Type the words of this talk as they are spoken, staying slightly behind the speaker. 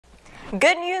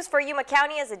Good news for Yuma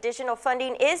County as additional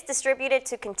funding is distributed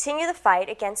to continue the fight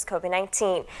against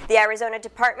COVID-19. The Arizona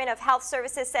Department of Health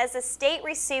Services says the state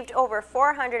received over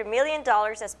 $400 million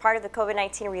as part of the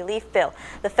COVID-19 relief bill.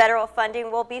 The federal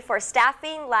funding will be for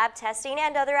staffing, lab testing,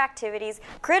 and other activities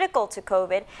critical to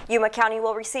COVID. Yuma County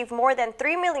will receive more than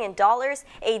 $3 million.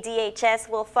 ADHS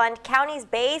will fund counties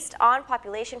based on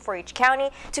population for each county.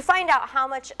 To find out how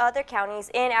much other counties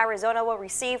in Arizona will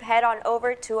receive, head on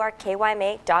over to our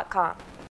KYMA.com.